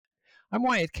I'm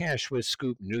Wyatt Cash with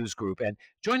Scoop News Group, and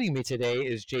joining me today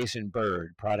is Jason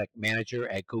Bird, Product Manager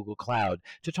at Google Cloud,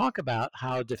 to talk about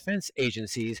how defense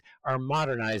agencies are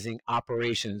modernizing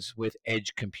operations with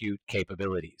edge compute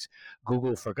capabilities.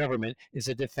 Google for Government is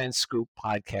a DefenseScoop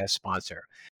podcast sponsor.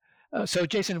 So,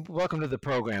 Jason, welcome to the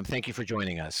program. Thank you for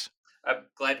joining us. I'm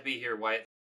glad to be here, Wyatt.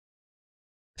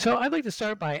 So, I'd like to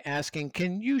start by asking,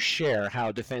 can you share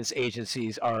how defense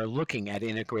agencies are looking at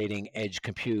integrating edge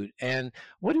compute and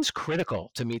what is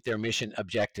critical to meet their mission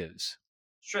objectives?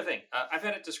 Sure thing. I've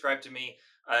had it described to me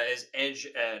as edge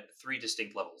at three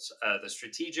distinct levels: the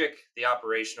strategic, the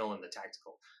operational, and the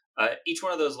tactical. Each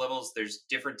one of those levels, there's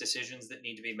different decisions that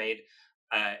need to be made.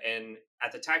 And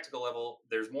at the tactical level,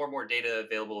 there's more and more data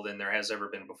available than there has ever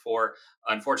been before.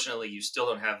 Unfortunately, you still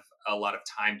don't have a lot of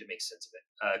time to make sense of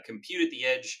it. Compute at the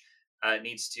edge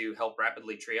needs to help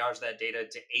rapidly triage that data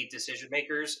to aid decision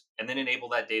makers and then enable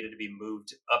that data to be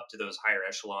moved up to those higher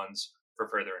echelons for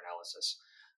further analysis.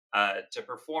 To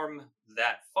perform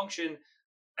that function,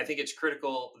 I think it's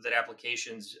critical that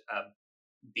applications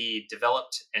be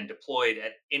developed and deployed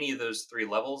at any of those three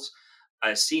levels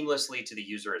as seamlessly to the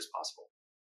user as possible.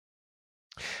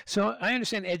 So I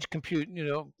understand edge compute,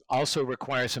 also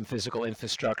requires some physical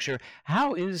infrastructure.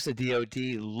 How is the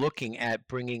DoD looking at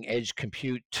bringing edge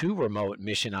compute to remote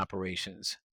mission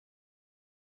operations?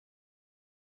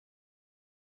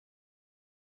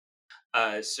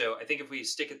 So I think if we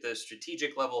stick at the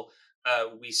strategic level,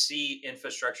 we see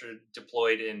infrastructure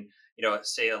deployed in,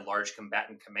 say a large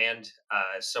combatant command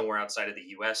somewhere outside of the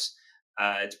U.S.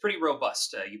 It's pretty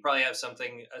robust. You probably have some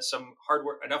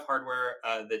hardware, enough hardware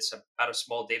that's about a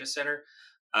small data center,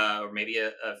 or maybe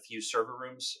a few server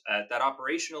rooms. At that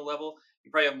operational level, you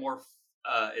probably have more.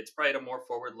 It's probably at a more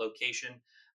forward location.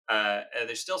 And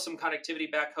there's still some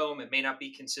connectivity back home. It may not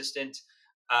be consistent,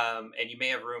 and you may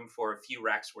have room for a few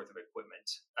racks worth of equipment.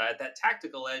 At that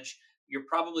tactical edge, you're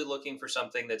probably looking for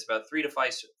something that's about three to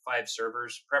five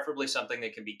servers, preferably something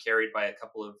that can be carried by a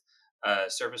couple of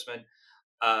servicemen.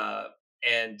 Uh,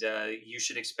 and you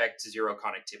should expect zero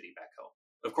connectivity back home.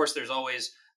 Of course, there's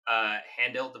always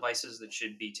handheld devices that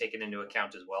should be taken into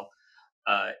account as well.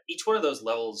 Each one of those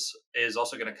levels is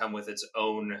also going to come with its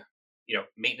own,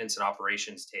 maintenance and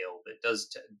operations tail that does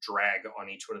drag on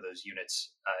each one of those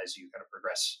units as you kind of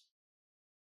progress.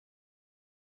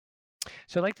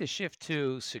 So I'd like to shift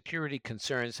to security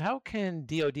concerns. How can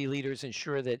DoD leaders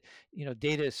ensure that,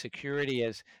 data security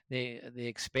as they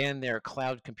expand their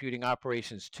cloud computing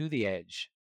operations to the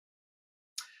edge?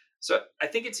 So I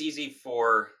think it's easy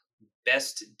for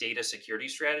best data security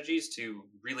strategies to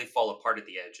really fall apart at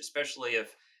the edge, especially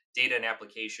if data and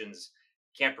applications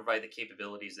can't provide the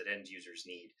capabilities that end users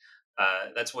need.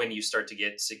 That's when you start to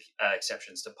get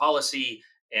exceptions to policy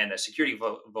and security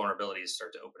vulnerabilities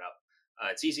start to open up.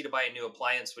 It's easy to buy a new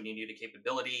appliance when you need a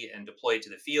capability and deploy it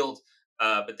to the field.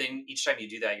 But then each time you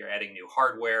do that, you're adding new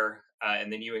hardware,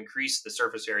 and then you increase the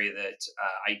surface area that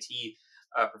IT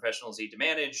professionals need to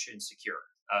manage and secure.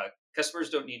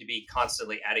 Customers don't need to be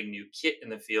constantly adding new kit in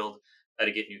the field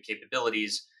to get new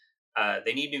capabilities.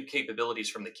 They need new capabilities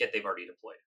from the kit they've already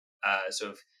deployed.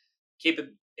 So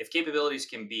if capabilities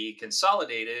can be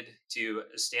consolidated to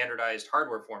standardized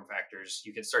hardware form factors,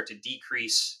 you can start to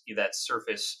decrease that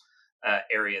surface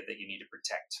area that you need to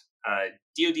protect.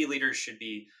 DoD leaders should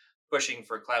be pushing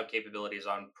for cloud capabilities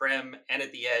on prem and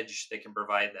at the edge that can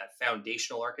provide that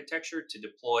foundational architecture to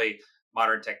deploy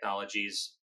modern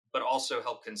technologies, but also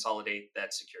help consolidate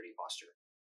that security posture.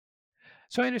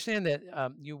 So I understand that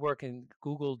you work in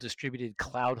Google distributed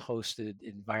cloud hosted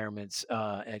environments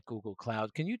at Google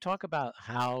Cloud. Can you talk about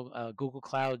how Google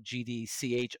Cloud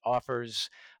GDCH offers,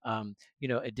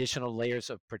 additional layers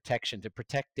of protection to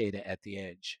protect data at the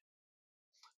edge?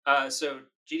 So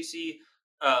GDC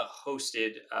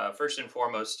hosted, first and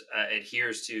foremost,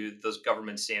 adheres to those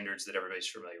government standards that everybody's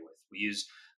familiar with. We use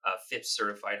FIPS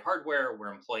certified hardware.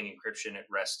 We're employing encryption at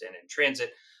rest and in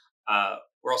transit.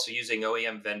 We're also using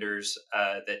OEM vendors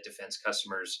that defense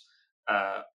customers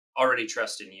uh, already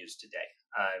trust and use today.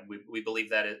 We believe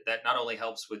that that not only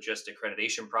helps with just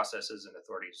accreditation processes and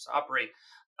authorities to operate,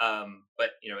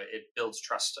 but it builds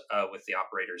trust with the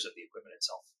operators of the equipment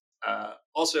itself.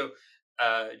 Also,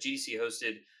 GDC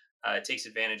hosted takes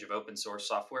advantage of open source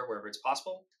software wherever it's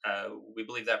possible. We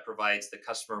believe that provides the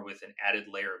customer with an added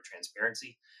layer of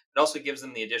transparency. It also gives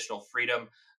them the additional freedom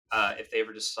if they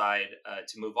ever decide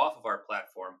to move off of our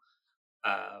platform.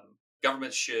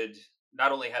 Governments should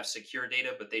not only have secure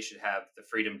data, but they should have the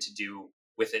freedom to do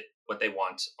with it what they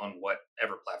want on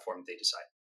whatever platform they decide.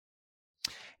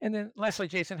 And then lastly,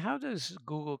 Jason, how does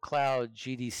Google Cloud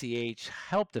GDCH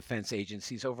help defense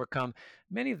agencies overcome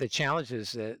many of the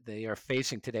challenges that they are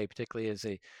facing today, particularly as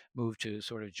they move to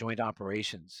sort of joint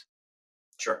operations?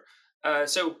 Sure.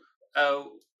 So, uh,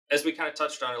 as we kind of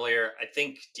touched on earlier, I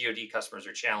think DoD customers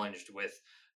are challenged with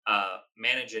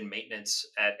manage and maintenance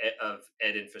of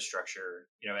ed infrastructure.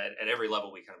 At every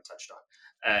level we kind of touched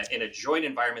on. In a joint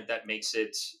environment, that makes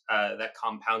it that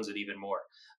compounds it even more.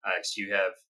 So you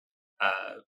have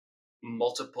uh,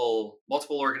 multiple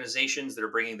organizations that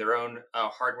are bringing their own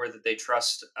hardware that they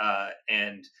trust,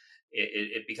 and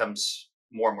it becomes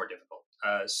more and more difficult.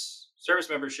 Service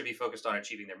members should be focused on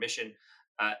achieving their mission,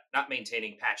 not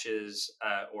maintaining patches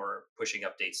or pushing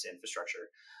updates to infrastructure.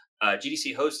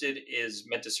 GDC hosted is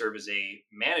meant to serve as a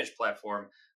managed platform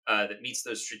that meets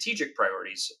those strategic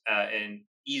priorities and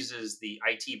eases the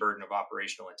IT burden of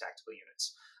operational and tactical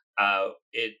units.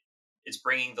 It's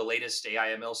bringing the latest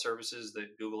AIML services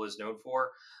that Google is known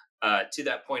for to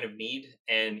that point of need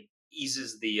and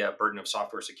eases the burden of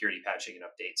software security patching and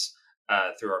updates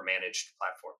through our managed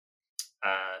platform.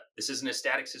 This isn't a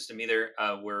static system either.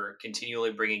 We're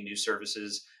continually bringing new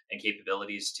services and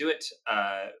capabilities to it,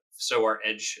 so our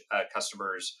edge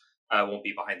customers won't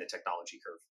be behind the technology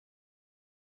curve.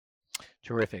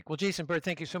 Terrific. Well, Jason Bird,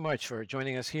 thank you so much for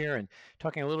joining us here and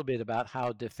talking a little bit about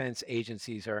how defense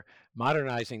agencies are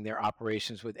modernizing their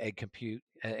operations with edge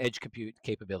compute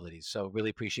capabilities. So, really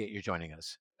appreciate you joining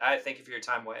us. I thank you for your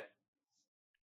time, Wyatt.